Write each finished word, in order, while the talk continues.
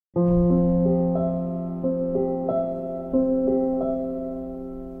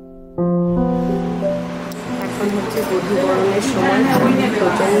মধুবরণের সময়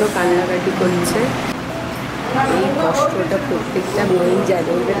প্রচণ্ড কান্নাকাটি করছে। এই কষ্টটা প্রত্যেকটা মেয়েই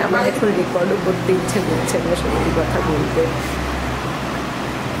জানে। ইভেন আমার এখন রেকর্ডও করতে ইচ্ছে করছে না, সত্যি কথা বলতে।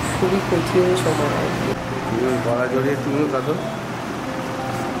 খুবই কঠিন সময় আর কি। গলা জড়িয়ে তুমিও কাঁদো।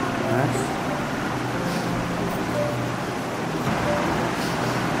 হ্যাঁ,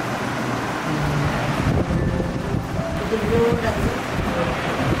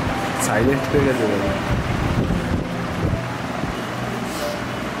 সাইলেন্ট হয়ে গেছে।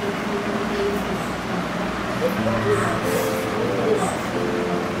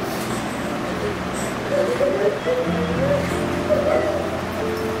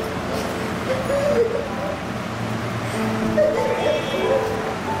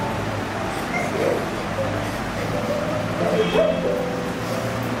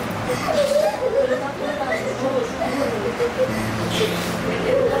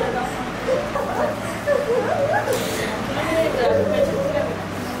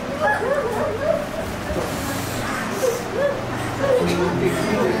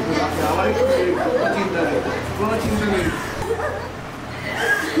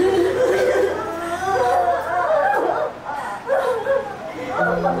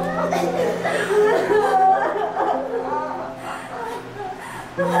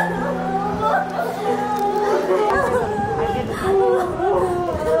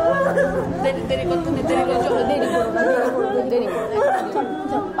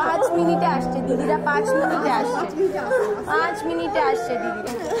 মিনিটে আসছে দিদিরা, 5 মিনিটে আসছে, 5 মিনিটে আসছে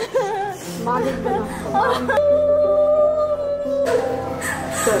দিদিরা। মা দেখবে না।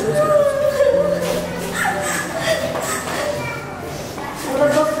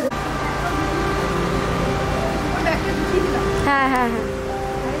 হ্যাঁ হ্যাঁ হ্যাঁ,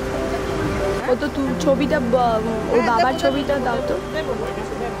 ও তো ছবিটা, ওর বাবার ছবিটা দাও তো।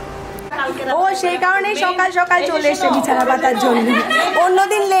 ও সেই কারণেই সকাল সকাল চলে এসে বিছানা পাতার জন্য।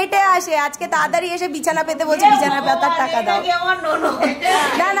 অন্যদিন লেটে আসে, আজকে তাড়াতাড়ি এসে বিছানা পেতে বলছে বিছানা পাতার টাকা দাও।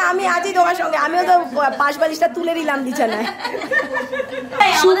 না না, আমি আজই তোমার সঙ্গে, আমিও তো 5 বালিশটা তুলে দিলাম বিছানায়।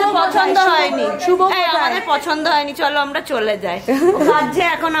 শুভ পছন্দ হয়নি, শুভ আমাদের পছন্দ হয়নি, চলো আমরা চলে যাই। কাজে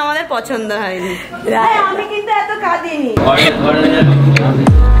এখন আমাদের পছন্দ হয়নি। আমি কিন্তু এত কাঁদিনি।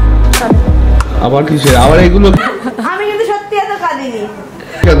 আবার কিসের আবার এগুলো? আমি কিন্তু সত্যি এত কাঁদিনি।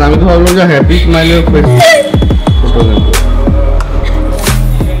 আমি তো ভাবলাম যে হ্যাপি স্মাইলের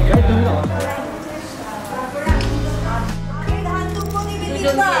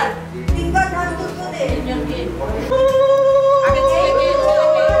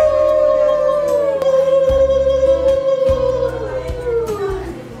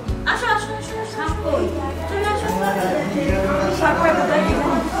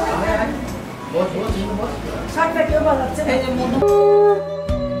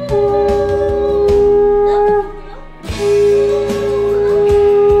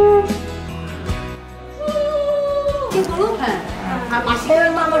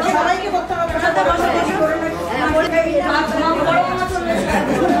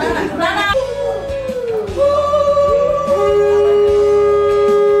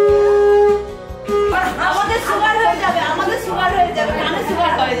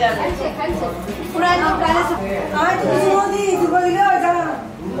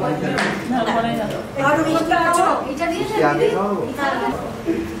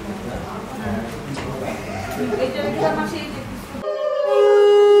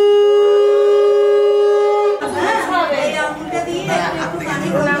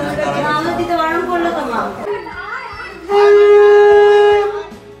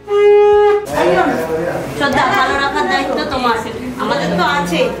শ্রদ্ধা ভালো রাখার দায়িত্ব তোমার, আমাদের তো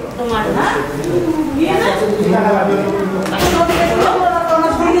আছে তোমার।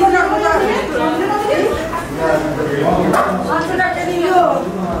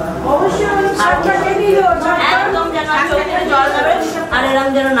 একদম যেন চোখে জল যাবে আর এরকম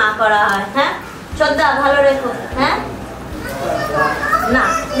যেন না করা হয়। হ্যাঁ শ্রদ্ধা, ভালো রেখো। হ্যাঁ, না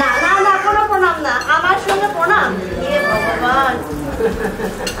না না না, কোনো প্রণাম না, আমার সঙ্গে প্রণাম। এ ভগবান,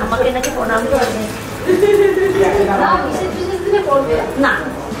 আমাকে নাকি প্রণাম করবে না।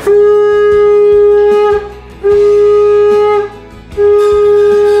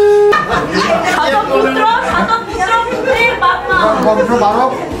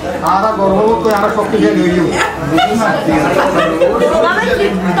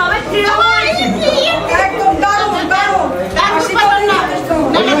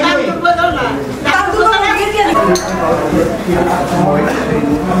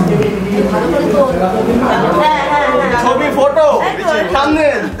 ছবি ফটো সামনে,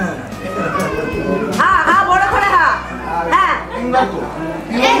 হ্যাঁ হ্যাঁ, বড় করে হ্যাঁ হ্যাঁ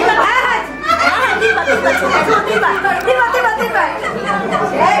হ্যাঁ হ্যাঁ, ঠিক আছে।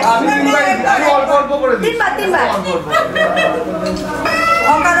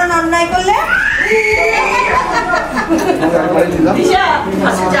 অকারণ অন্যায় করলে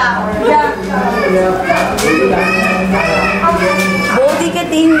বৌদিকে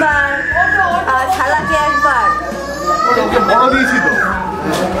 3 বার আর শালাকে 1 বার। বড় দিয়েছি তো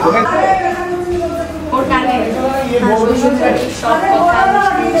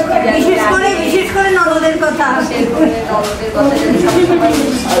বিশেষ করে ননদের কথা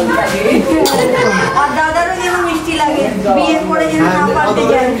আর দাদারও যেন মিষ্টি লাগে, বিয়ের পরে যেন না পাল্টে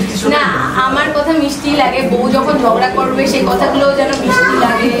যায়। না, আমার কথা মিষ্টি লাগে, বউ যখন ঝগড়া করবে সেই কথাগুলো যেন মিষ্টি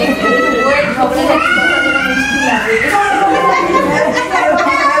লাগে, বউয়ের ঝগড়া যেন মিষ্টি লাগে।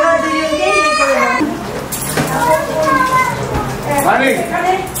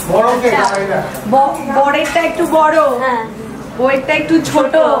 বড়েরটা একটু বড়, হ্যাঁ, বইয়েরটা একটু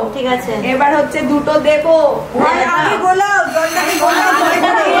ছোট। ঠিক আছে, এবার হচ্ছে দুটো দেবো। আমি গোলাও জলটাকে গোলাও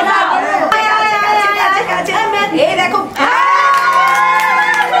এই দেখো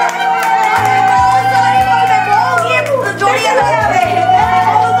জড়িয়ে ধরে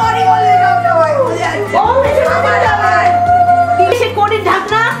কড়ির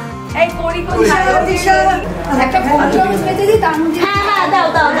ঢাকনা, এই কড়ি একটা বেঁধে দিই তার মধ্যে। হ্যাঁ হ্যাঁ দাও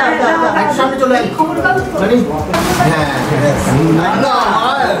দাও দাও দাও সামনে চলে আয় খবর কাগজ মানে হ্যাঁ না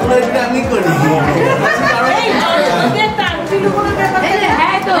আমি করি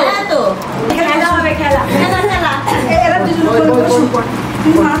হ্যাঁ তো হ্যাঁ তো খেলা হবে, খেলা খেলা খেলা এরা দুজন করে শুরু কর।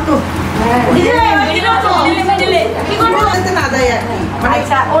 তুমি মা তো কি করবো না দেয় আর কি।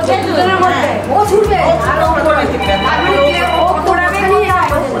 আচ্ছা, ও যে দুজনের মধ্যে ও ছুটবে আর ও পড়াবে, ও পড়াবে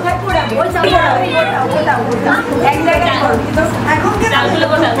কোথায় পড়াবে? ওই চাপড়াবে ওটা এক জায়গায় করো। এখন কি চালগুলো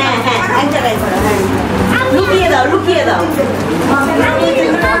কোটা? হ্যাঁ হ্যাঁ এক জায়গায় করো। হ্যাঁ লুকিয়ে দাও লুকিয়ে দাও।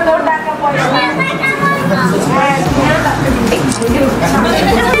 তোর টাকা পয়সা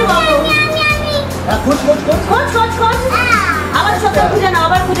খোঁজ খোঁজ খোঁজ খোঁজ খোঁজ খোঁজ আবার ছোট খুঁজে নাও,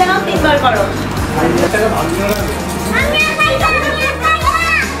 আবার খুঁজে নাও, 3 বার করো।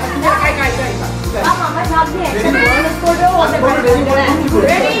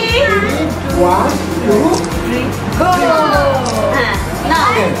 হ্যাঁ না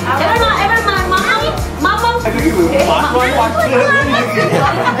এবার মামা আমি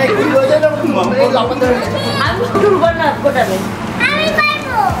শুরু না গোটাবে।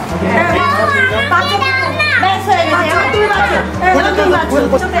 ব্যাস হয়ে গেছে, এবার তুমি বাঁচো, এবার তুমি বাঁচো।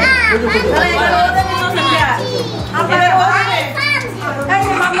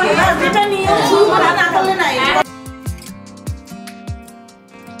 যেটা নিয়ে শুরু করা না করলে নাই।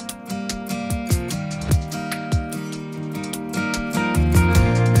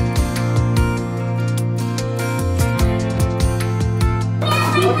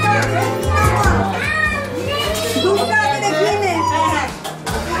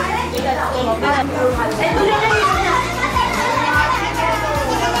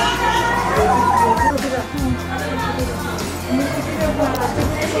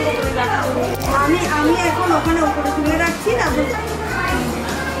 আমি এখন ওখানে উপরে তুলে রাখছি না।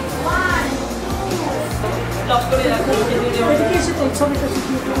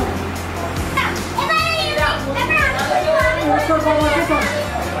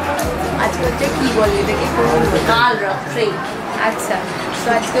 আজকে হচ্ছে কি বলি এটাকে, কাল রাত্রে। আচ্ছা, তো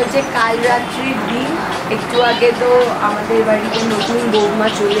আজকে হচ্ছে কাল রাত্রির দিন। একটু আগে তো আমাদের বাড়িতে নতুন বৌমা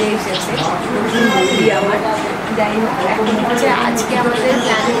চলে এসেছে, নতুন বৌদি আমার। যাই হোক, এখন হচ্ছে আজকে আমাদের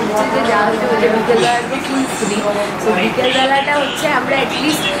প্ল্যান হচ্ছে যে যা হচ্ছে ওই যে বিকেলবেলা তো ফুল ফ্রি। তো বিকেলবেলাটা হচ্ছে আমরা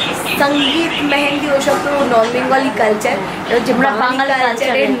অ্যাটলিস্ট সঙ্গীত মেহেন্দি ওসব তো নন বেঙ্গলি কালচার, এটা হচ্ছে বাঙালি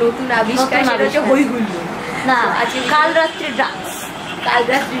কালচারের নতুন আবিষ্কার, সেটা হচ্ছে হই হুল্লো। না আজকে কাল রাত্রি ডান্স, কাল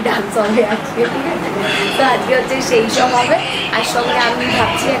রাত্রি ডান্স হবে আজকে, ঠিক আছে? তো আজকে হচ্ছে সেই সব হবে। আর সঙ্গে আমি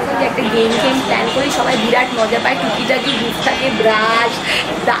ভাবছি এখন যে একটা গেম প্ল্যান করি, সবাই বিরাট মজা পায়। টুকিটাকি গিফট থাকে, ব্রাশ,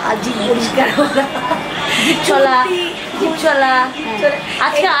 জিভ পরিষ্কার করা, চলা চলা।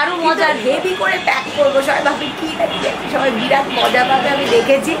 আজকে আরো মজার হেভি করে প্যাক করবো, সবাই ভাবি কি নাকি, সবাই বিরাট মজা পাবে। আমি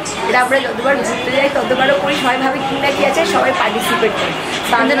দেখেছি এটা আমরা যতবার ঘুরতে যাই ততবারও করি, সবাই ভাবে কি না কি আছে, সবাই পার্টিসিপেট করে।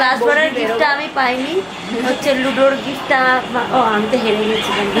 আমাদের লাস্টবারের গিফটটা আমি পাইনি, হচ্ছে লুডোর গিফটটা। ও আমি তো হেরে গেছি,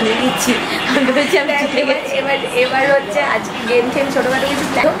 ভেঙে দিচ্ছি, আমি ভেবেছি আমি জিতে গেছি। এবার হচ্ছে আজকে গেম টেম ছোটোখাটো কিছু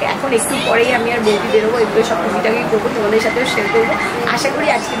প্ল্যান। এখন একটু পরেই আমি আর বৌদি বেরোবো, এগুলো সব টুকিটাকি করবো, তোমাদের সাথেও শেয়ার করবো। আশা করি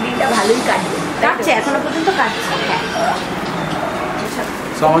আজকের দিনটা ভালোই কাটবে। কাটছে, এখনো পর্যন্ত কাটছে।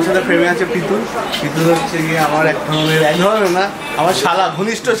 তো আমার সাথে প্রেমে আছে পিতুল। পিতুল হচ্ছে গিয়ে আমার এক ধরনের না, আমার শালা,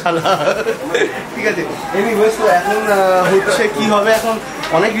 ঘনিষ্ঠ শালা, ঠিক আছে। এনিওয়েজ, তো এখন হচ্ছে কি হবে, এখন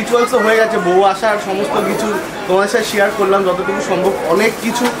অনেক রিচুয়ালসও হয়ে গেছে, বউ আসার সমস্ত কিছু তোমাদের সাথে শেয়ার করলাম যতটুকু সম্ভব। অনেক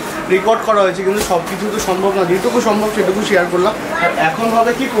কিছু রেকর্ড করা হয়েছে, কিন্তু সব কিছু তো সম্ভব না, যেটুকু সম্ভব সেটুকু শেয়ার করলাম। আর এখন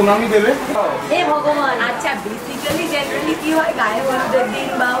হবে কি প্রণামী দেবে। ভগবান। আচ্ছা বেসিক্যালি জেনারেলি কি হয়, গায়ে হলুদের দিন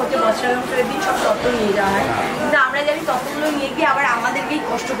বা হচ্ছে বস্ত্রালঙ্কারের দিন সব তত্ত্ব নিয়ে যাওয়া হয়, কিন্তু আমরা জানি তত্ত্বগুলো নিয়ে গিয়ে আবার আমাদেরকেই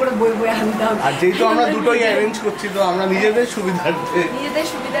কষ্ট করে বই বই আনতে হবে। আর যেহেতু আমরা দুটোই অ্যারেঞ্জ করছি, তো আমরা নিজেদের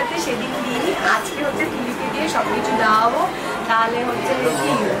সুবিধার্থে সেদিন দিই। আজকে হচ্ছে তুলিকে দিয়ে সব কিছু দেওয়াবো, তাহলে হচ্ছে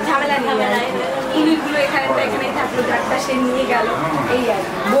কি ঝামেলা নিয়ে তুলিগুলো এখানেই থাকলো, একটা সে নিয়ে গেল, এই আর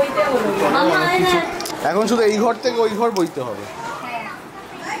বইতে হলো। এখন শুধু এই ঘর থেকে ওই ঘর বইতে হবে।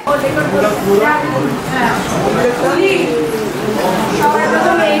 সবার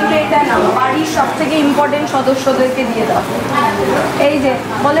প্রথমে এই ট্রেটা নাও, বাড়ির সব থেকে ইম্পর্টেন্ট সদস্যদেরকে দিয়ে দাও। এই যে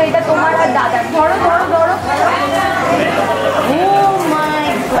বলে এটা তোমার আর দাদার, ধরো ধরো ধরো।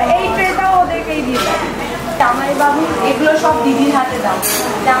 এই ট্রেটাও ওদেরকেই দিয়ে দাও। জামাই বাবু এগুলো সব দিদির হাতে দাও।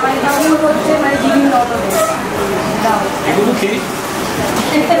 জামাই বাবু হচ্ছে মানে দিদির ননদের দাও। এগুলো কি?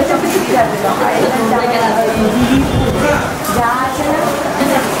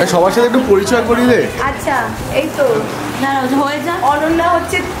 সবার সাথে একটু পরিচয় করি দে। আচ্ছা এই তো অনন্যা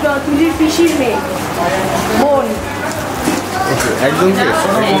হচ্ছে তুলির পিসির মেয়ে, বোন একদম।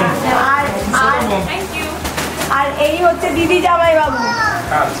 আর এই হচ্ছে দিদি জামাই বাবু।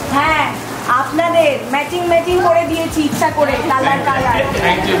 হ্যাঁ আপনাদের ম্যাচিং করে দিয়েছি ইচ্ছা করে, কালার।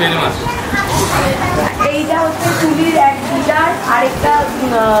 এইটা হচ্ছে তুলির এক দিদার, আরেকটা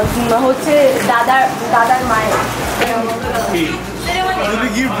হচ্ছে দাদার মায়ের।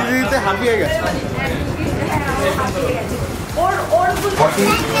 গিফট দিতে দিতে হাঁপিয়ে গেছে।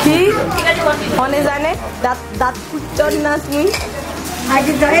 কি মনে জানে দাঁত কুচ্চর না তুমি।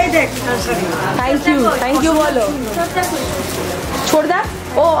 থ্যাংক ইউ বলো। ছোড়দা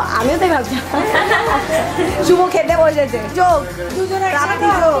ও আমিও তো ভাবছি শুভ খেতে বসেছে। যোগ প্রাপ্তি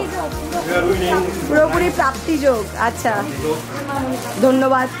যোগ, পুরোপুরি প্রাপ্তি যোগ। আচ্ছা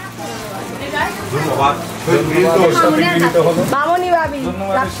ধন্যবাদ মামনি ভাবি,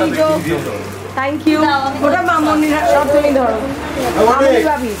 প্রাপ্তি যোগ। Thank you. ওটা মামনি সব তুমি ধরো, মামনি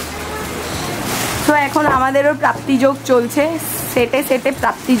ভাবি। তো এখন আমাদেরও প্রাপ্তি যোগ চলছে, সেটে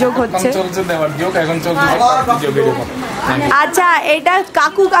প্রাপ্তি যোগ হচ্ছে। আচ্ছা এটা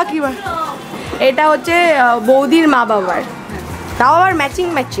কাকু কাকিমা, এটা হচ্ছে বৌদির মা বাবার, তাও আবার ম্যাচিং।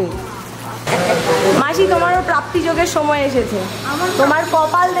 মাসি তোমারও প্রাপ্তি যোগের সময় এসেছে, তোমার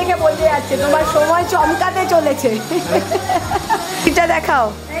কপাল দেখে বোঝা যাচ্ছে তোমার সময় চমকাতে চলেছে। এটা দেখাও।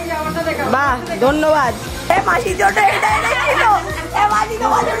 বাহ ধন্যবাদ। মাসি তো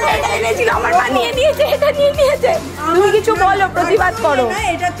এটা এনেছিল, আমার মা নিয়ে নিয়েছে, এটা নিয়ে নিয়েছে। তুমি কিছু বলো, প্রতিবাদ করো।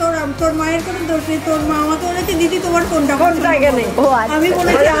 এটা তোর মায়ের কোনো দোষ নেই, তোর মা আমাকে বলেছে দিদি তোমার কোনটা এখানে। ও আচ্ছা, আমি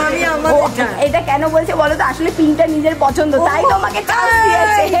বলেছি আমি আমার এটা কেন বলছে বলো তো, আসলে পিনটা নিজের পছন্দ, তাই তোমাকে চান্স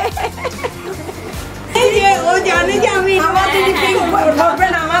দিয়েছে। ও জানে যে আমি আমার দিদি করবে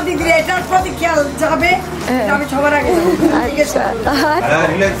না, আমার দিদির এটার প্রতি খেয়াল যাবে সবার আগে।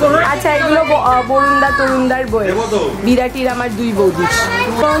 আচ্ছা এগুলো বরুণদা তরুণদার বই, বিরাটির আমার দুই বৌদি।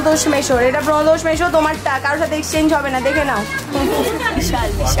 প্রণতোষ মেশোর, এটা প্রণতোষ মেশো, তোমার কারোর সাথে এক্সচেঞ্জ হবে না, দেখে নাও। বিশাল।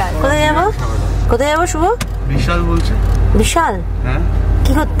 কোথায় যাবো শুভ? বিশাল বলছে। বিশাল? হ্যাঁ।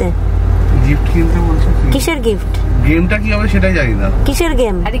 কি করতে? গিফট কিনতে বলছে। কিসের গিফট? গেমটা কি হবে সেটাই জানি না। কিসের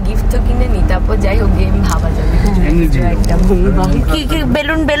গেম? আরে গিফট তো কিনে নি, তারপর যাই হোক গেম ভাবা যাবে। কি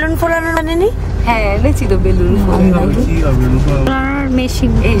বেলুন ফোলানো জানেনি? হ্যাঁ এনেছি তো বেলুন ফোলানোর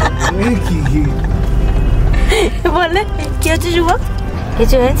মেশিন। বলে কি হচ্ছে শুভ?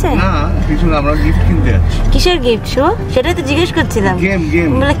 কিছু হয়েছে না? কিছু না, আমরা গিফট কিনতে যাচ্ছি। কিসের গিফট শুভ? সেটাই তো জিজ্ঞেস করছিলাম। গেম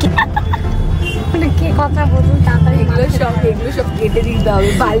বলে কি কে কথা বলুন তাড়াতাড়ি। এগুলো সব কেটে দিতে হবে,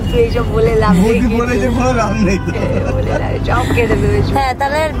 ফালতু এইসব বলে লাভ নেই, সব কেটে দেবে। হ্যাঁ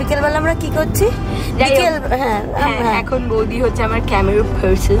তাহলে বিকেলবেলা আমরা কি করছি? এখন বৌদি হচ্ছে আমার ক্যামেরা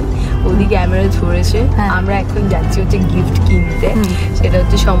পার্সন, বৌদি ক্যামেরা ধরেছে। আমরা এখন যাচ্ছি হচ্ছে গিফট কিনতে, সেটা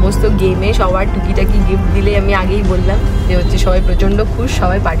হচ্ছে সমস্ত গেমে সবার টুকিটাকি গিফট দিলে, আমি আগেই বললাম যে হচ্ছে সবাই প্রচন্ড খুশ,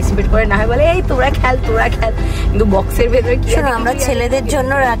 সবাই পার্টিসিপেট করে, না হয় বলে এই তোরা খেল, কিন্তু বক্সের ভেতরে কি আমরা ছেলেদের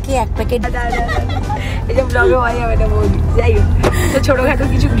জন্য রাখি এক প্যাকেট। এইসব ব্লগে হয়ে যাবে না বৌদি। যাই হোক, তো ছোটখাটো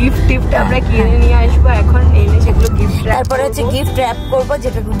কিছু গিফট আমরা কিনে নিয়ে আসবো এখন, এনে সেগুলো গিফট, তারপরে হচ্ছে গিফট র্যাপ করবো,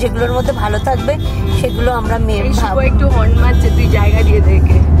 যেগুলোর মধ্যে ভালো থাকবে সেগুলো আমরা মেয়ে একটু হর্ন মারছে, তুই জায়গা দিয়ে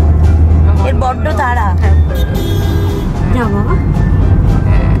দেখে। এর বড্ড তারা।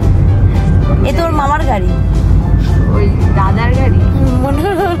 এ তোর মামার গাড়ি, ওই দাদার গাড়ি মনে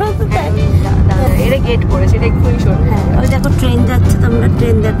হলো। এটা গেট সেট করেছে, এটা এক্ষুনি শোন। ওই দেখো ট্রেন যাচ্ছে, তোমরা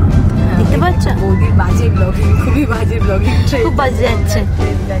ট্রেন দেখো, দেখতে পাচ্ছ? বৌদির বাজে ব্লগিং, খুবই বাজে ব্লগিং, খুব বাজে যাচ্ছে।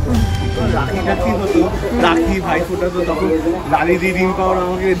 রাখিটা কি হতো, রাখি ভাই ফোটা তো তখন রানী দি রিং পাওয়ার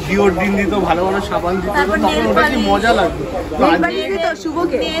আমাকে ডিওর ডিম দিত, ভালো ভালো সাবান দিত, তখন ওটা কি মজা লাগতো।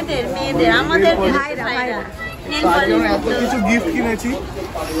 শুভকে মেয়েদের আমাদের ভাইরা এত কিছু গিফট কিনেছি।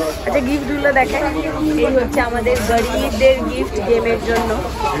 আচ্ছা গিফট গুলো দেখেন, এই হচ্ছে আমাদের গরিবদের গিফট গেমের জন্য।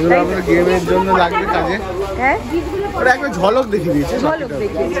 এগুলো আমাদের গেমের জন্য লাগবে কাজে। হ্যাঁ ওটা একটা ঝলক দেখিয়ে দিয়েছে। ঝলক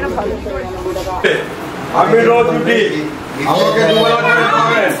দেখিয়েছে, ভালো। আমি রোজ উঠি, আমাকে দুবেলা করে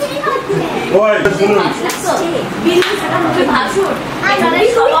খাবেন। ওই শুনুন,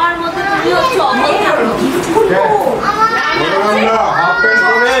 সবার মধ্যে তুমি হচ্ছে অমল থাকো। আমরা হাফ প্যান্ট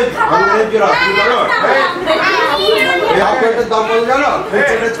পরে আঙ্গুলের কি রাখি করো? এই হাফ প্যান্টের দাম বল জানো?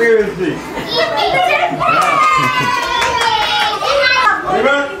 ফেসের থেকে বেশি।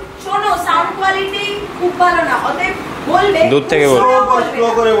 শোনো, সাউন্ড কোয়ালিটি খুব ভালো না, অতএব বলবে দূর থেকে বলবে, স্লো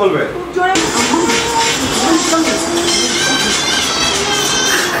করে বলবে। খুব জোরে।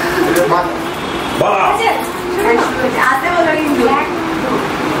 বাহ, আসতে বলো কিন্তু।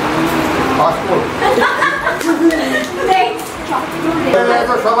 পাসপোর্ট।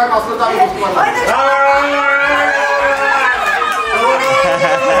 সবাই পাসপোর্ট আমি বুঝতে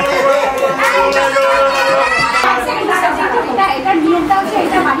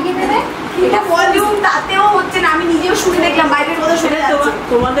এটা ভলিউম তাতেও হচ্ছে না, আমি নিজেও শুনে দেখলাম, বাইরের কথা শুনে যাচ্ছে।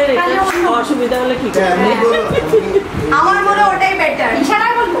 তোমাদের অসুবিধা হলে কি আমার মনে ওটাই বেটার।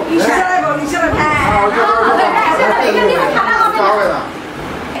 ইশারায় বলবো, ইশারায় বল, ইশারায়। হ্যাঁ হবে না।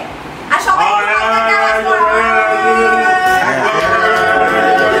 আর সবাই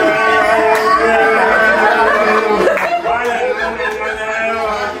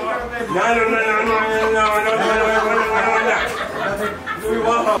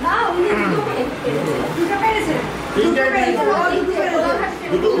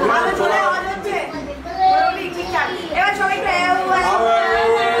এবার সবাই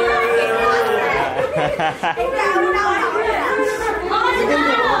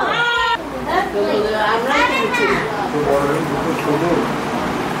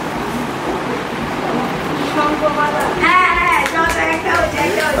একটা হচ্ছে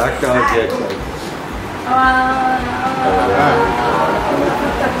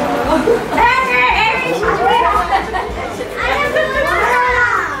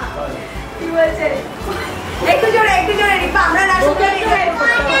একটু জোরে রিপা, আমরা না শুনতে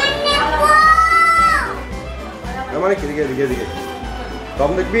মানে কি দিকে দিকে দিকে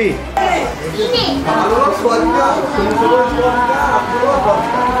কম দেখবি।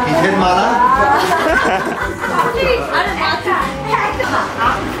 কিসের মালা?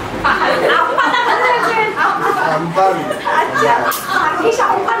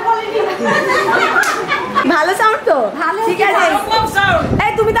 ভালো সাউন্ড তো, ঠিক আছে।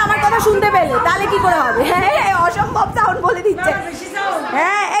 এই তুমি তো আমার কথা শুনতে পেলে, তাহলে কি করে হবে? হ্যাঁ অসম্ভব সাউন্ড বলে দিচ্ছে।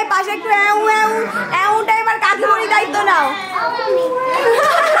 হ্যাঁ এই পাশে একটু এউটা এবার কাকিমণি দায়িত্ব নাও।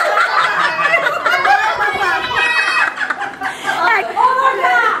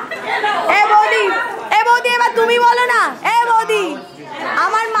 এ বৌদি এবার তুমি বলো না। এ বৌদি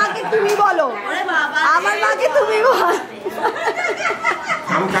আমার মাকে তুমি বলো, আমার মাকে তুমি বলো।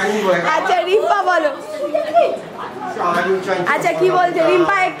 আচ্ছা রিম্পা বলো। আচ্ছা কি বলছে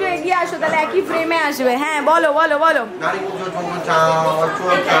রিম্পা, একটু এগিয়ে আসো তাহলে একই ফ্রেমে আসবে। হ্যাঁ বলো বলো বলো।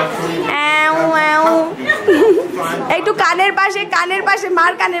 একটু কানের পাশে,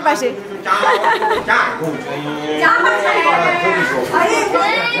 মার কানের পাশে।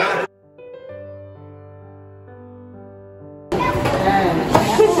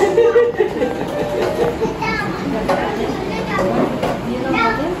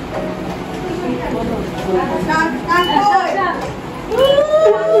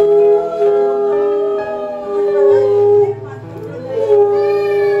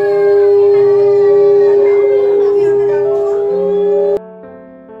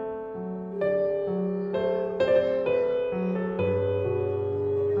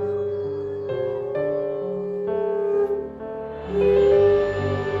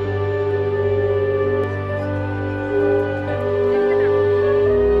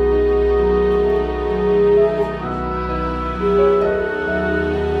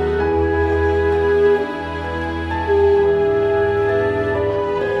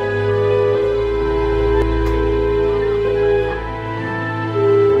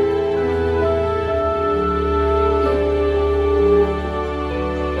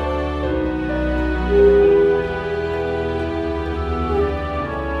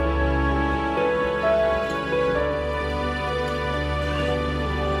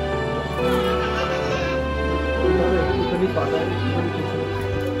 বলো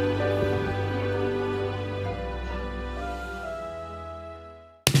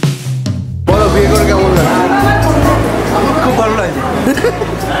বিয়ে করে কেমন লাগে? খুব ভালো লাগে।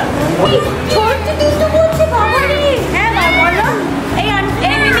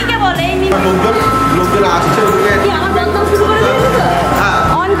 লোকজন আসছে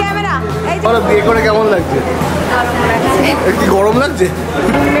অন ক্যামেরা এই যে বলো বিয়ে করে কেমন লাগছে? কি গরম লাগছে?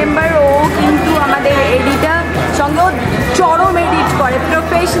 মেম্বার ও কিন্তু আমাদের এডিটার সঙ্গেও চরম এডিট করে,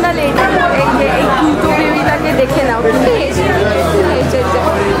 প্রফেশনাল এডিট। এই যে এই কুটো বেবিটাকে দেখে নাও,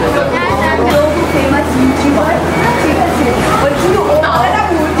 ফেমাস ইউটিউবার, ঠিক আছে? ওই কিন্তু ও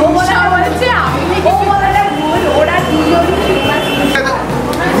বলেছে আমি ওরা দুজনই ফেমাস।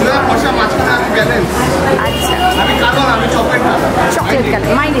 আচ্ছা, আমি কালো না, আমি চকলেট না। Chocolate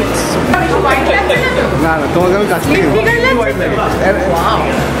colour minded. না না, তোমাকে আমি কাছ থেকে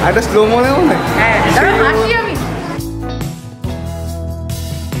একটা স্লো মনে হয়। হ্যাঁ,